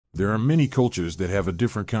There are many cultures that have a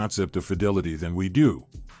different concept of fidelity than we do.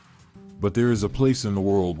 But there is a place in the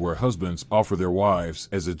world where husbands offer their wives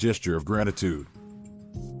as a gesture of gratitude.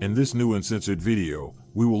 In this new uncensored video,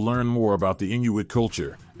 we will learn more about the Inuit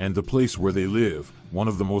culture and the place where they live, one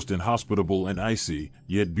of the most inhospitable and icy,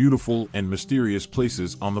 yet beautiful and mysterious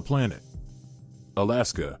places on the planet.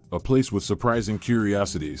 Alaska, a place with surprising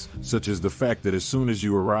curiosities, such as the fact that as soon as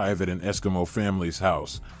you arrive at an Eskimo family's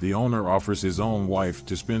house, the owner offers his own wife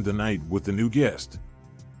to spend the night with the new guest.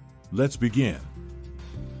 Let's begin.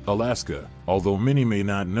 Alaska, although many may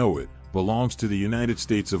not know it, belongs to the United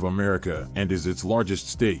States of America and is its largest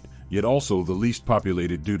state, yet also the least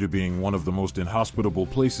populated due to being one of the most inhospitable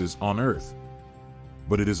places on Earth.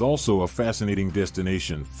 But it is also a fascinating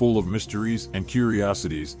destination full of mysteries and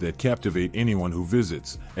curiosities that captivate anyone who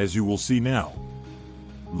visits, as you will see now.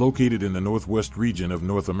 Located in the northwest region of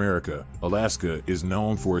North America, Alaska is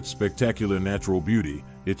known for its spectacular natural beauty,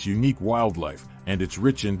 its unique wildlife, and its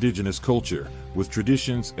rich indigenous culture, with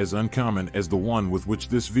traditions as uncommon as the one with which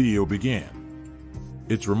this video began.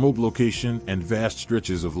 Its remote location and vast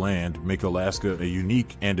stretches of land make Alaska a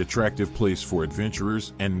unique and attractive place for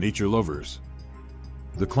adventurers and nature lovers.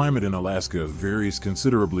 The climate in Alaska varies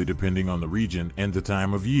considerably depending on the region and the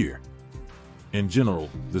time of year. In general,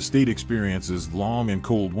 the state experiences long and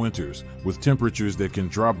cold winters, with temperatures that can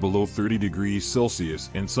drop below 30 degrees Celsius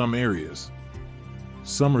in some areas.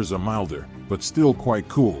 Summers are milder, but still quite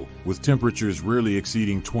cool, with temperatures rarely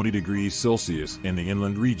exceeding 20 degrees Celsius in the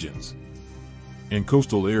inland regions. In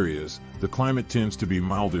coastal areas, the climate tends to be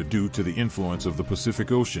milder due to the influence of the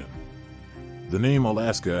Pacific Ocean. The name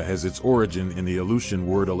Alaska has its origin in the Aleutian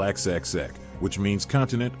word alaksaksak, which means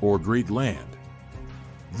continent or great land.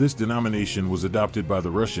 This denomination was adopted by the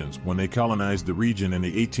Russians when they colonized the region in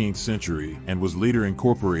the 18th century and was later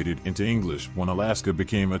incorporated into English when Alaska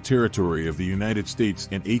became a territory of the United States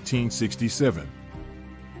in 1867.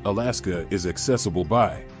 Alaska is accessible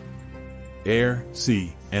by air,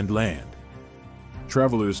 sea, and land.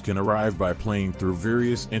 Travelers can arrive by plane through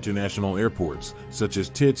various international airports, such as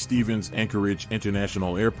Ted Stevens Anchorage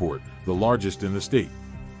International Airport, the largest in the state.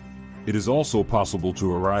 It is also possible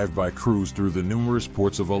to arrive by cruise through the numerous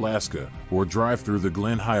ports of Alaska, or drive through the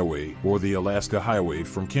Glen Highway or the Alaska Highway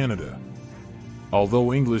from Canada.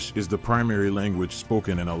 Although English is the primary language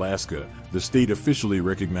spoken in Alaska, the state officially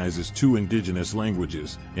recognizes two indigenous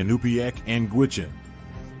languages, Inupiaq and Gwich'in.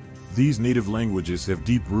 These native languages have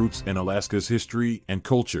deep roots in Alaska's history and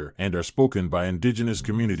culture and are spoken by indigenous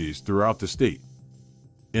communities throughout the state.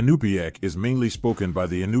 Inupiaq is mainly spoken by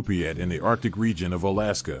the Inupiat in the Arctic region of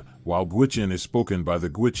Alaska, while Gwich'in is spoken by the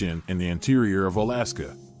Gwich'in in the interior of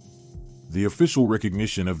Alaska. The official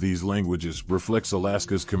recognition of these languages reflects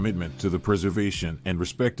Alaska's commitment to the preservation and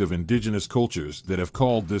respect of indigenous cultures that have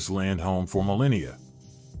called this land home for millennia.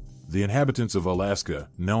 The inhabitants of Alaska,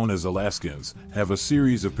 known as Alaskans, have a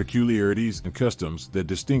series of peculiarities and customs that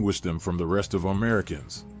distinguish them from the rest of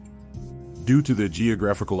Americans. Due to their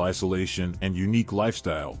geographical isolation and unique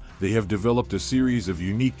lifestyle, they have developed a series of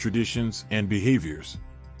unique traditions and behaviors.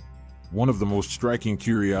 One of the most striking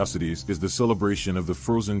curiosities is the celebration of the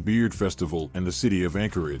Frozen Beard Festival in the city of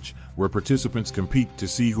Anchorage, where participants compete to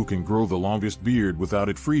see who can grow the longest beard without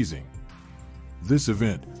it freezing. This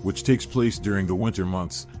event, which takes place during the winter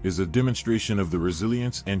months, is a demonstration of the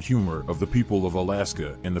resilience and humor of the people of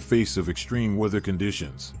Alaska in the face of extreme weather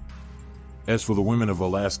conditions. As for the women of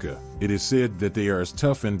Alaska, it is said that they are as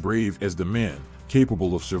tough and brave as the men,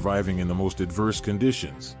 capable of surviving in the most adverse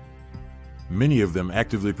conditions. Many of them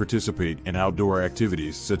actively participate in outdoor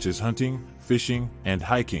activities such as hunting, fishing, and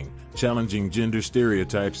hiking, challenging gender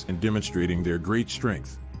stereotypes and demonstrating their great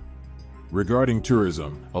strength. Regarding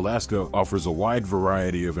tourism, Alaska offers a wide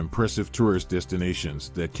variety of impressive tourist destinations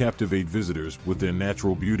that captivate visitors with their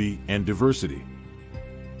natural beauty and diversity.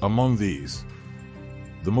 Among these,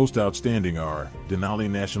 the most outstanding are Denali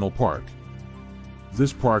National Park.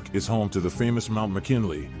 This park is home to the famous Mount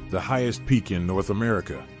McKinley, the highest peak in North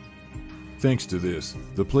America. Thanks to this,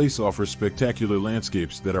 the place offers spectacular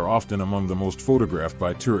landscapes that are often among the most photographed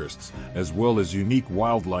by tourists, as well as unique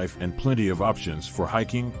wildlife and plenty of options for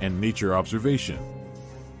hiking and nature observation.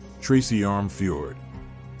 Tracy Arm Fjord.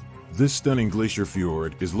 This stunning glacier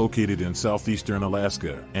fjord is located in southeastern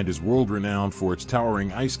Alaska and is world-renowned for its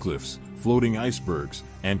towering ice cliffs, floating icebergs,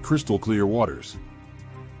 and crystal-clear waters.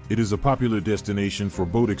 It is a popular destination for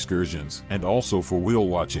boat excursions and also for whale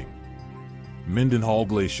watching. Mendenhall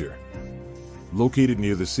Glacier. Located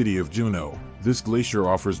near the city of Juneau, this glacier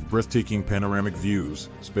offers breathtaking panoramic views,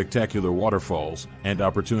 spectacular waterfalls, and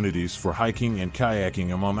opportunities for hiking and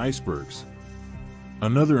kayaking among icebergs.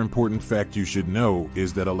 Another important fact you should know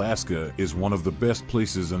is that Alaska is one of the best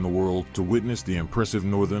places in the world to witness the impressive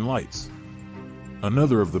northern lights.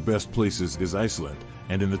 Another of the best places is Iceland,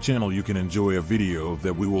 and in the channel you can enjoy a video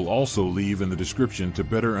that we will also leave in the description to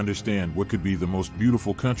better understand what could be the most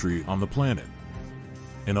beautiful country on the planet.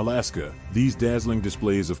 In Alaska, these dazzling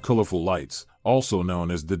displays of colorful lights, also known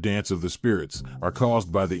as the Dance of the Spirits, are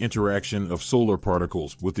caused by the interaction of solar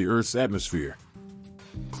particles with the Earth's atmosphere.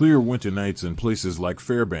 Clear winter nights in places like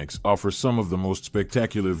Fairbanks offer some of the most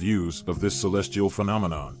spectacular views of this celestial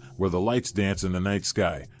phenomenon, where the lights dance in the night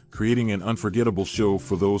sky, creating an unforgettable show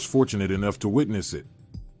for those fortunate enough to witness it.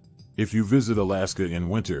 If you visit Alaska in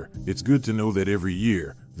winter, it's good to know that every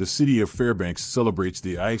year, the city of Fairbanks celebrates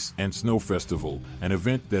the Ice and Snow Festival, an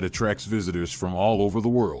event that attracts visitors from all over the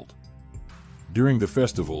world. During the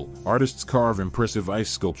festival, artists carve impressive ice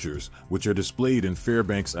sculptures, which are displayed in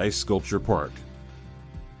Fairbanks Ice Sculpture Park.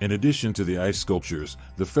 In addition to the ice sculptures,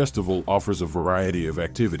 the festival offers a variety of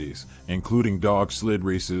activities, including dog sled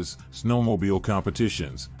races, snowmobile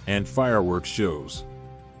competitions, and fireworks shows.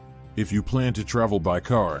 If you plan to travel by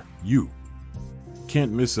car, you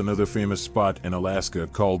can't miss another famous spot in Alaska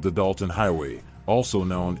called the Dalton Highway, also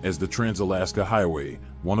known as the Trans-Alaska Highway,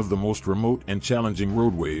 one of the most remote and challenging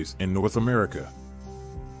roadways in North America.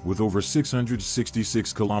 With over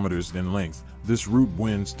 666 kilometers in length, this route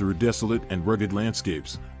winds through desolate and rugged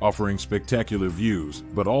landscapes, offering spectacular views,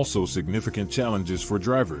 but also significant challenges for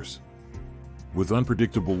drivers. With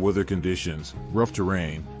unpredictable weather conditions, rough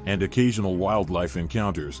terrain, and occasional wildlife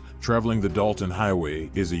encounters, traveling the Dalton Highway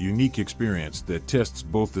is a unique experience that tests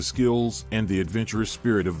both the skills and the adventurous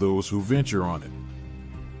spirit of those who venture on it.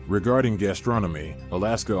 Regarding gastronomy,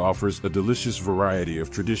 Alaska offers a delicious variety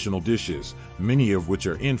of traditional dishes, many of which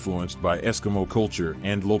are influenced by Eskimo culture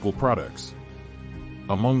and local products.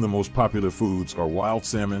 Among the most popular foods are wild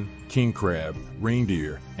salmon, king crab,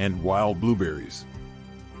 reindeer, and wild blueberries.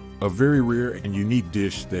 A very rare and unique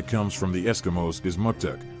dish that comes from the Eskimos is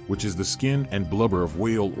muktuk, which is the skin and blubber of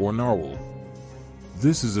whale or narwhal.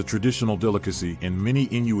 This is a traditional delicacy in many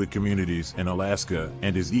Inuit communities in Alaska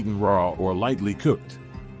and is eaten raw or lightly cooked.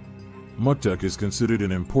 Muktuk is considered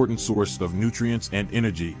an important source of nutrients and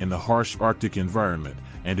energy in the harsh Arctic environment,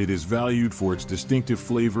 and it is valued for its distinctive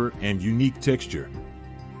flavor and unique texture.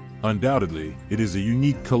 Undoubtedly, it is a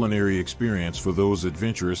unique culinary experience for those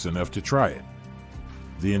adventurous enough to try it.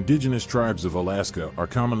 The indigenous tribes of Alaska are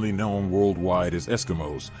commonly known worldwide as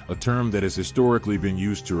Eskimos, a term that has historically been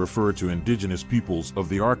used to refer to indigenous peoples of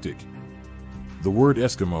the Arctic. The word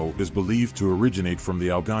Eskimo is believed to originate from the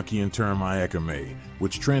Algonquian term iakame,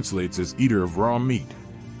 which translates as eater of raw meat.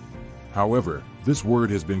 However, this word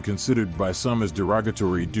has been considered by some as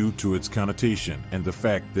derogatory due to its connotation and the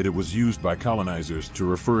fact that it was used by colonizers to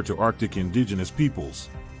refer to Arctic indigenous peoples.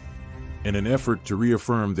 In an effort to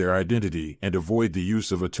reaffirm their identity and avoid the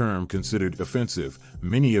use of a term considered offensive,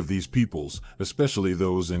 many of these peoples, especially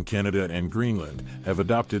those in Canada and Greenland, have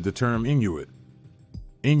adopted the term Inuit.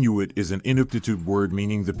 Inuit is an inhabit word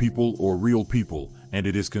meaning the people or real people, and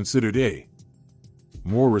it is considered a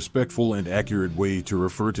more respectful and accurate way to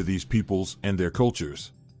refer to these peoples and their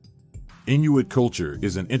cultures. Inuit culture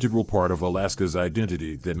is an integral part of Alaska's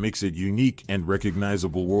identity that makes it unique and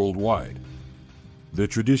recognizable worldwide. Their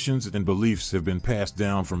traditions and beliefs have been passed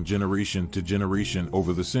down from generation to generation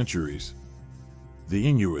over the centuries. The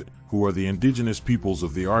Inuit, who are the indigenous peoples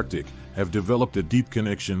of the Arctic, have developed a deep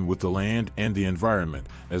connection with the land and the environment,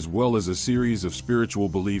 as well as a series of spiritual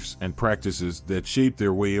beliefs and practices that shape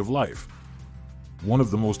their way of life. One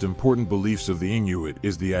of the most important beliefs of the Inuit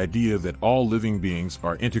is the idea that all living beings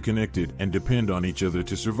are interconnected and depend on each other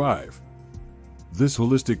to survive. This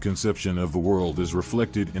holistic conception of the world is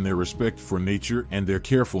reflected in their respect for nature and their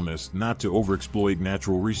carefulness not to overexploit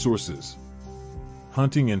natural resources.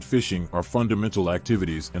 Hunting and fishing are fundamental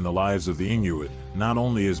activities in the lives of the Inuit, not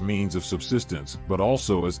only as means of subsistence, but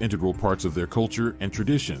also as integral parts of their culture and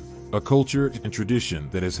tradition, a culture and tradition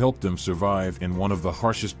that has helped them survive in one of the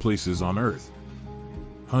harshest places on Earth.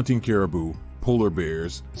 Hunting caribou, polar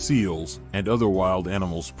bears, seals, and other wild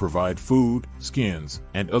animals provide food, skins,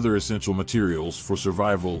 and other essential materials for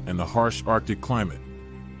survival in the harsh Arctic climate.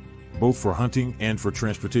 Both for hunting and for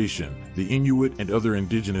transportation, the Inuit and other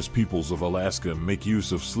indigenous peoples of Alaska make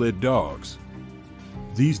use of sled dogs.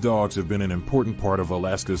 These dogs have been an important part of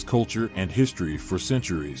Alaska's culture and history for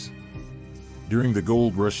centuries. During the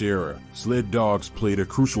Gold Rush era, sled dogs played a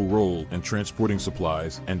crucial role in transporting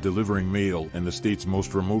supplies and delivering mail in the state's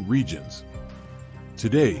most remote regions.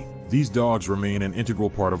 Today, these dogs remain an integral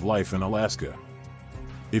part of life in Alaska.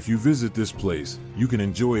 If you visit this place, you can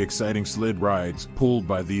enjoy exciting sled rides pulled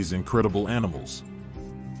by these incredible animals.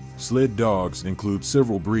 Sled dogs include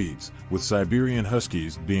several breeds, with Siberian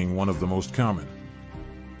Huskies being one of the most common.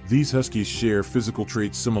 These Huskies share physical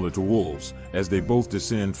traits similar to wolves, as they both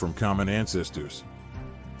descend from common ancestors.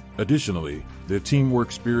 Additionally, their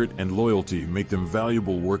teamwork spirit and loyalty make them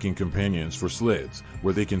valuable working companions for sleds,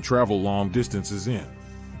 where they can travel long distances in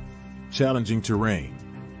challenging terrain.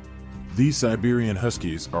 These Siberian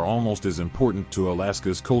Huskies are almost as important to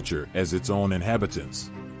Alaska's culture as its own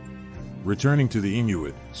inhabitants. Returning to the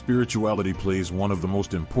Inuit, spirituality plays one of the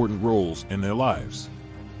most important roles in their lives.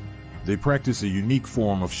 They practice a unique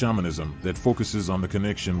form of shamanism that focuses on the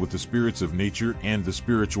connection with the spirits of nature and the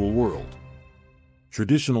spiritual world.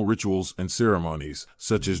 Traditional rituals and ceremonies,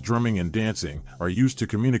 such as drumming and dancing, are used to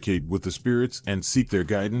communicate with the spirits and seek their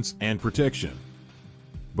guidance and protection.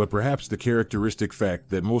 But perhaps the characteristic fact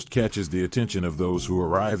that most catches the attention of those who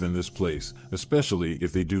arrive in this place, especially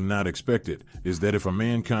if they do not expect it, is that if a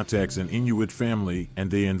man contacts an Inuit family and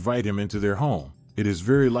they invite him into their home, it is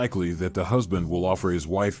very likely that the husband will offer his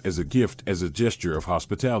wife as a gift as a gesture of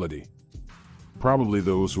hospitality. Probably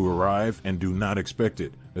those who arrive and do not expect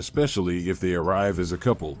it, especially if they arrive as a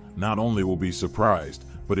couple, not only will be surprised,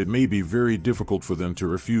 but it may be very difficult for them to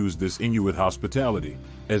refuse this Inuit hospitality,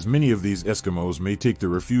 as many of these Eskimos may take the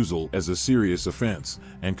refusal as a serious offense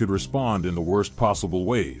and could respond in the worst possible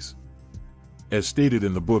ways. As stated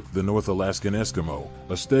in the book The North Alaskan Eskimo,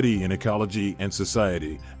 a study in ecology and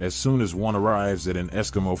society, as soon as one arrives at an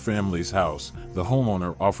Eskimo family's house, the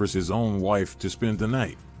homeowner offers his own wife to spend the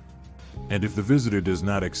night. And if the visitor does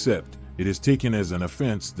not accept, it is taken as an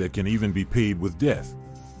offense that can even be paid with death.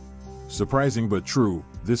 Surprising but true,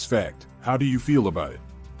 this fact. How do you feel about it?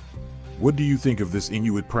 What do you think of this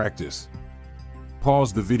Inuit practice?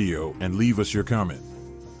 Pause the video and leave us your comment.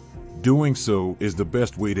 Doing so is the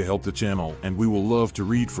best way to help the channel, and we will love to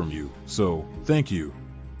read from you, so thank you.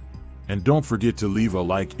 And don't forget to leave a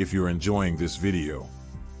like if you're enjoying this video.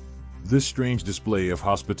 This strange display of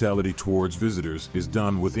hospitality towards visitors is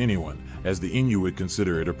done with anyone, as the Inuit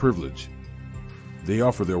consider it a privilege. They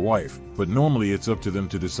offer their wife, but normally it's up to them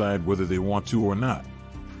to decide whether they want to or not.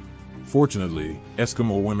 Fortunately,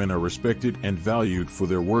 Eskimo women are respected and valued for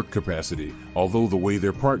their work capacity, although the way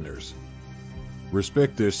their partners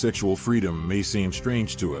respect their sexual freedom may seem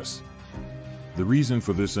strange to us. The reason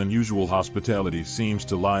for this unusual hospitality seems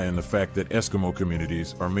to lie in the fact that Eskimo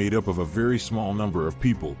communities are made up of a very small number of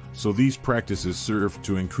people, so these practices serve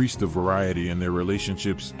to increase the variety in their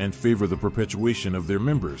relationships and favor the perpetuation of their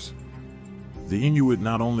members. The Inuit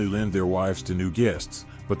not only lend their wives to new guests,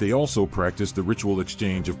 but they also practice the ritual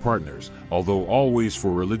exchange of partners, although always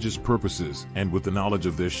for religious purposes and with the knowledge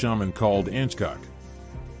of their shaman called Anchkak.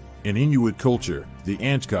 In Inuit culture, the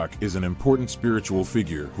Anchkak is an important spiritual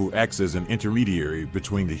figure who acts as an intermediary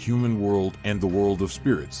between the human world and the world of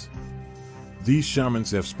spirits. These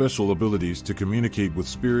shamans have special abilities to communicate with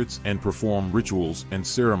spirits and perform rituals and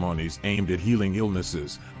ceremonies aimed at healing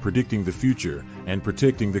illnesses, predicting the future, and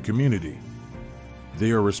protecting the community.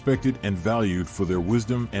 They are respected and valued for their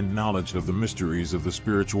wisdom and knowledge of the mysteries of the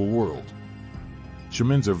spiritual world.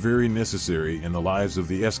 Shamans are very necessary in the lives of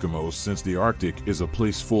the Eskimos since the Arctic is a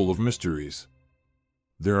place full of mysteries.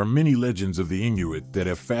 There are many legends of the Inuit that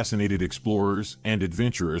have fascinated explorers and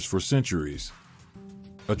adventurers for centuries.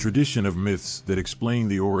 A tradition of myths that explain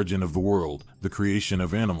the origin of the world, the creation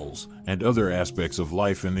of animals, and other aspects of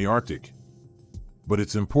life in the Arctic. But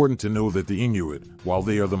it's important to know that the Inuit, while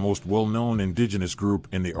they are the most well-known indigenous group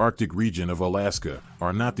in the Arctic region of Alaska,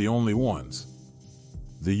 are not the only ones.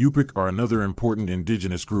 The Yupik are another important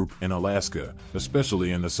indigenous group in Alaska,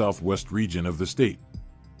 especially in the southwest region of the state.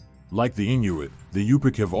 Like the Inuit, the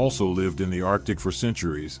Yupik have also lived in the Arctic for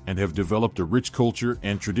centuries and have developed a rich culture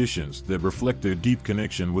and traditions that reflect their deep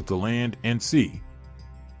connection with the land and sea.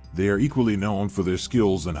 They are equally known for their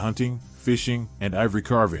skills in hunting, fishing, and ivory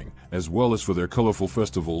carving, as well as for their colorful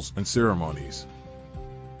festivals and ceremonies.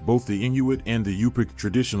 Both the Inuit and the Yupik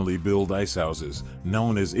traditionally build ice houses,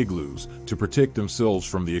 known as igloos, to protect themselves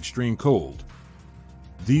from the extreme cold.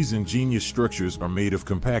 These ingenious structures are made of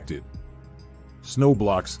compacted snow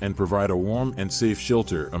blocks and provide a warm and safe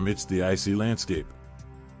shelter amidst the icy landscape.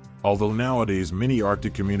 Although nowadays many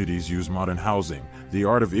Arctic communities use modern housing, the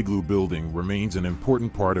art of igloo building remains an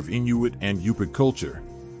important part of Inuit and Yupik culture.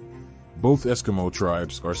 Both Eskimo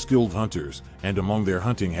tribes are skilled hunters, and among their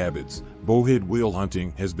hunting habits, bowhead whale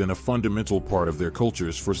hunting has been a fundamental part of their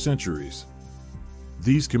cultures for centuries.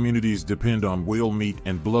 These communities depend on whale meat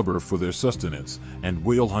and blubber for their sustenance, and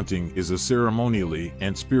whale hunting is a ceremonially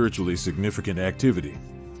and spiritually significant activity.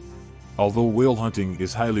 Although whale hunting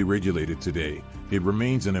is highly regulated today, it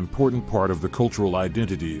remains an important part of the cultural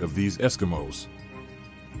identity of these Eskimos.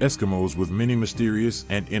 Eskimos with many mysterious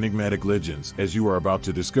and enigmatic legends, as you are about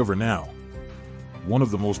to discover now. One of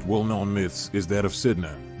the most well-known myths is that of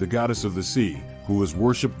Sedna, the goddess of the sea, who is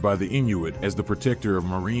worshipped by the Inuit as the protector of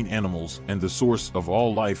marine animals and the source of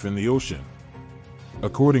all life in the ocean.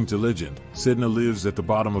 According to legend, Sedna lives at the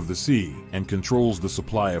bottom of the sea and controls the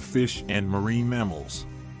supply of fish and marine mammals.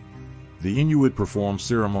 The Inuit perform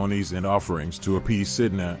ceremonies and offerings to appease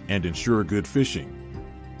Sedna and ensure good fishing.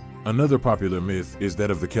 Another popular myth is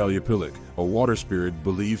that of the Kalyapilak, a water spirit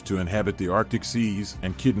believed to inhabit the Arctic seas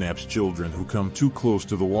and kidnaps children who come too close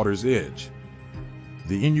to the water's edge.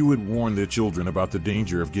 The Inuit warn their children about the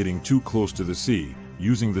danger of getting too close to the sea,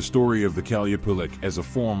 using the story of the Kalyapilak as a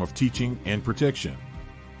form of teaching and protection.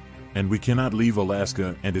 And we cannot leave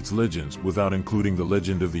Alaska and its legends without including the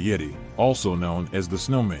legend of the Yeti, also known as the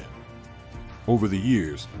Snowman. Over the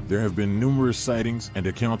years, there have been numerous sightings and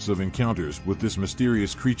accounts of encounters with this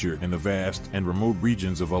mysterious creature in the vast and remote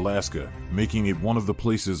regions of Alaska, making it one of the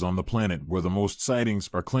places on the planet where the most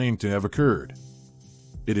sightings are claimed to have occurred.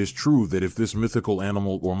 It is true that if this mythical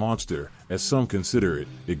animal or monster, as some consider it,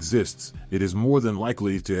 exists, it is more than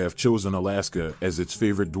likely to have chosen Alaska as its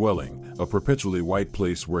favorite dwelling, a perpetually white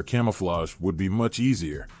place where camouflage would be much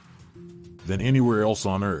easier than anywhere else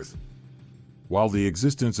on Earth. While the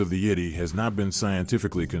existence of the Yeti has not been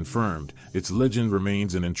scientifically confirmed, its legend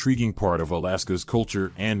remains an intriguing part of Alaska's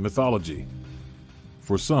culture and mythology.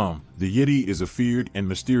 For some, the Yeti is a feared and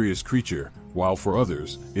mysterious creature, while for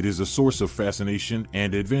others, it is a source of fascination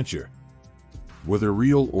and adventure. Whether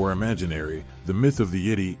real or imaginary, the myth of the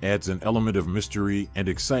Yeti adds an element of mystery and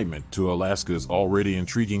excitement to Alaska's already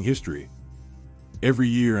intriguing history. Every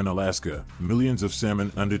year in Alaska, millions of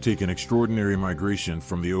salmon undertake an extraordinary migration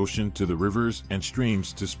from the ocean to the rivers and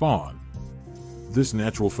streams to spawn. This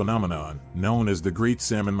natural phenomenon, known as the Great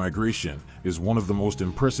Salmon Migration, is one of the most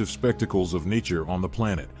impressive spectacles of nature on the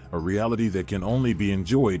planet, a reality that can only be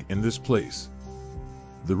enjoyed in this place.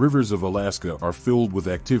 The rivers of Alaska are filled with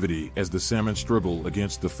activity as the salmon struggle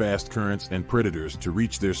against the fast currents and predators to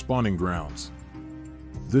reach their spawning grounds.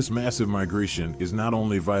 This massive migration is not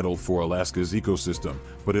only vital for Alaska's ecosystem,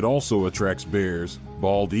 but it also attracts bears,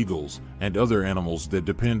 bald eagles, and other animals that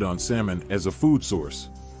depend on salmon as a food source.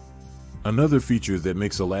 Another feature that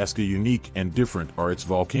makes Alaska unique and different are its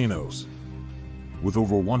volcanoes. With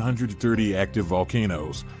over 130 active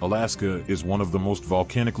volcanoes, Alaska is one of the most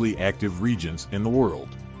volcanically active regions in the world.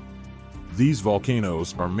 These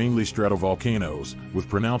volcanoes are mainly stratovolcanoes, with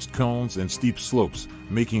pronounced cones and steep slopes,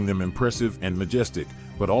 making them impressive and majestic,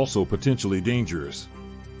 but also potentially dangerous.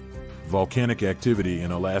 Volcanic activity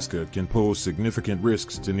in Alaska can pose significant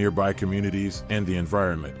risks to nearby communities and the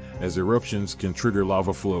environment, as eruptions can trigger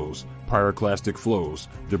lava flows, pyroclastic flows,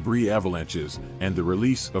 debris avalanches, and the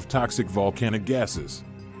release of toxic volcanic gases.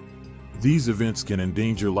 These events can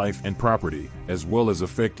endanger life and property, as well as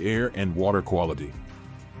affect air and water quality.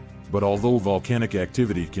 But although volcanic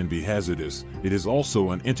activity can be hazardous, it is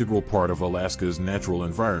also an integral part of Alaska's natural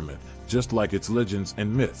environment, just like its legends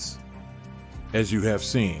and myths. As you have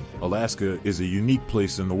seen, Alaska is a unique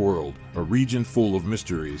place in the world, a region full of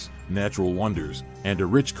mysteries, natural wonders, and a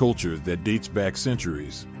rich culture that dates back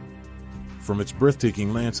centuries. From its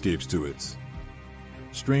breathtaking landscapes to its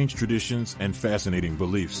strange traditions and fascinating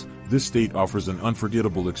beliefs, this state offers an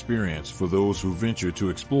unforgettable experience for those who venture to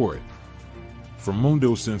explore it. From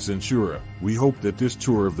Mundo Sin Censura, we hope that this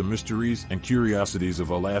tour of the mysteries and curiosities of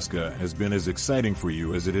Alaska has been as exciting for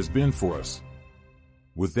you as it has been for us.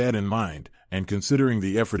 With that in mind, and considering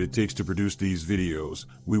the effort it takes to produce these videos,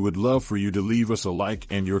 we would love for you to leave us a like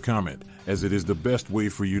and your comment, as it is the best way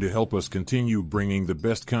for you to help us continue bringing the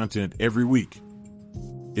best content every week.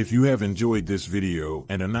 If you have enjoyed this video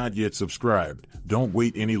and are not yet subscribed, don't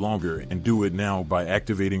wait any longer and do it now by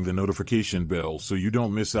activating the notification bell so you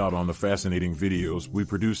don't miss out on the fascinating videos we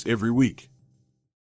produce every week.